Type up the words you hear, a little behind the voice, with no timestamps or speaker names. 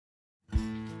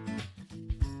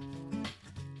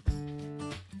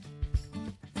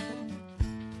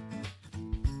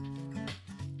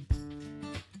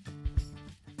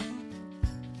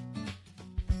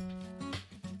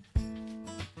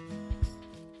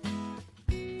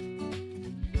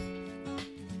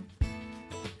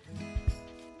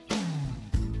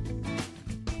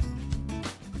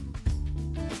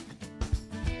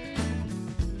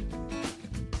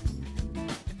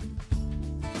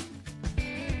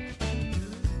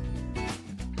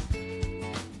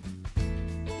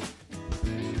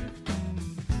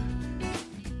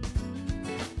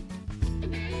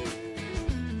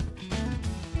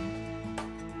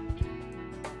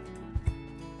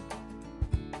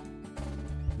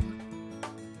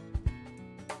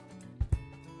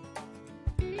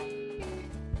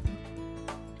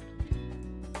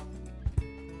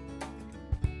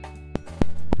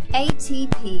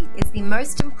ATP is the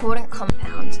most important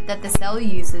compound that the cell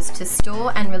uses to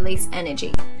store and release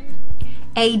energy.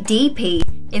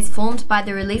 ADP is formed by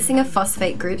the releasing of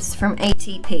phosphate groups from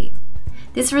ATP.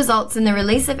 This results in the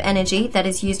release of energy that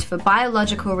is used for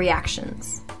biological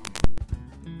reactions.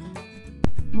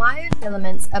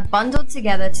 Myofilaments are bundled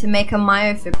together to make a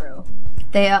myofibril.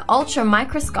 They are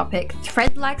ultra-microscopic,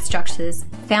 thread-like structures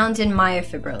found in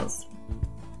myofibrils.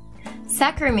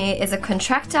 Sarcomere is a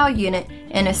contractile unit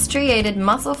in a striated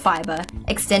muscle fiber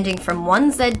extending from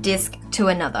one Z disc to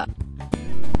another.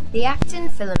 The actin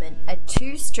filament are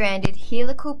two-stranded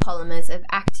helical polymers of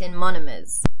actin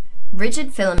monomers.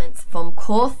 Rigid filaments form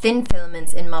core thin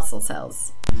filaments in muscle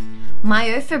cells.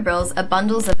 Myofibrils are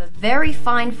bundles of a very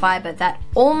fine fiber that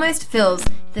almost fills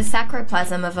the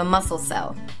sarcoplasm of a muscle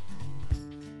cell.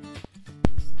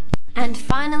 And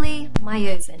finally,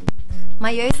 myosin.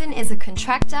 Myosin is a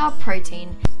contractile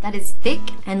protein that is thick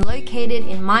and located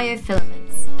in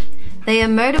myofilaments. They are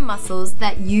motor muscles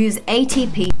that use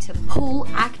ATP to pull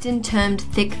actin-termed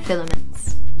thick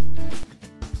filaments.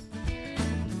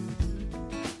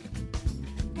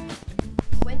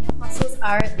 When your muscles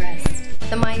are at rest,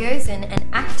 the myosin and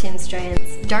actin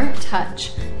strands don't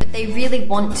touch, but they really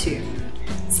want to.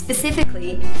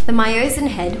 Specifically, the myosin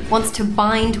head wants to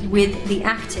bind with the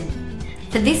actin.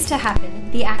 For this to happen,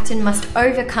 the actin must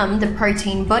overcome the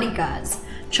protein bodyguards,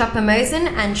 tropomosin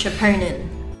and troponin.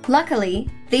 Luckily,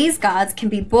 these guards can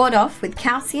be bought off with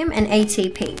calcium and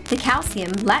ATP. The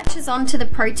calcium latches onto the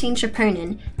protein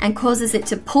troponin and causes it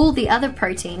to pull the other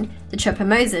protein, the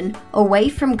tropomosin, away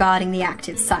from guarding the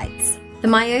active sites. The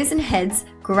myosin heads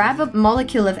grab a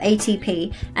molecule of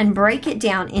ATP and break it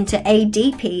down into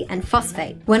ADP and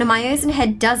phosphate. When a myosin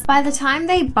head does, by the time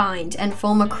they bind and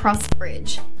form a cross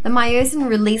bridge, the myosin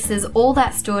releases all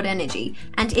that stored energy,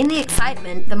 and in the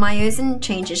excitement, the myosin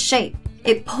changes shape.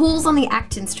 It pulls on the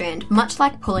actin strand, much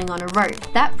like pulling on a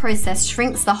rope. That process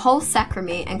shrinks the whole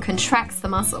sarcomere and contracts the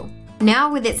muscle.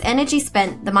 Now, with its energy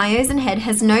spent, the myosin head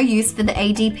has no use for the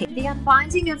ADP. The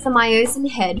unbinding of the myosin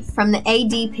head from the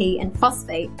ADP and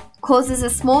phosphate causes a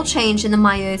small change in the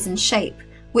myosin shape,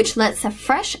 which lets a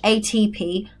fresh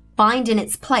ATP bind in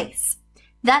its place.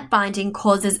 That binding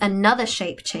causes another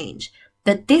shape change,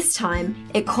 but this time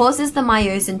it causes the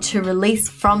myosin to release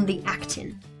from the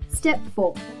actin. Step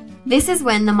 4. This is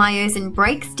when the myosin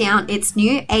breaks down its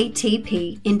new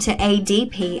ATP into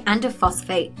ADP and a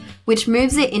phosphate, which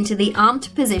moves it into the armed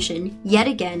position yet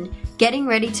again, getting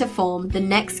ready to form the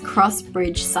next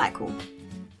cross-bridge cycle.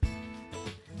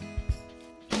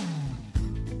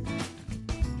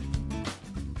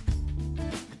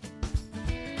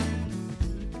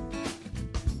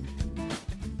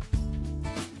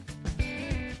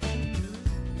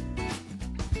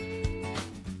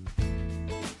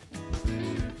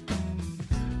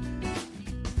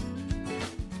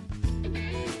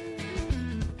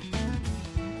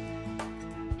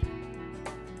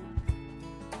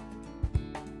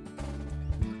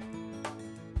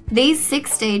 These 6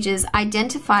 stages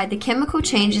identify the chemical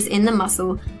changes in the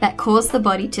muscle that cause the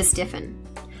body to stiffen.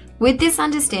 With this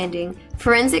understanding,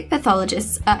 forensic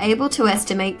pathologists are able to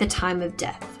estimate the time of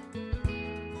death.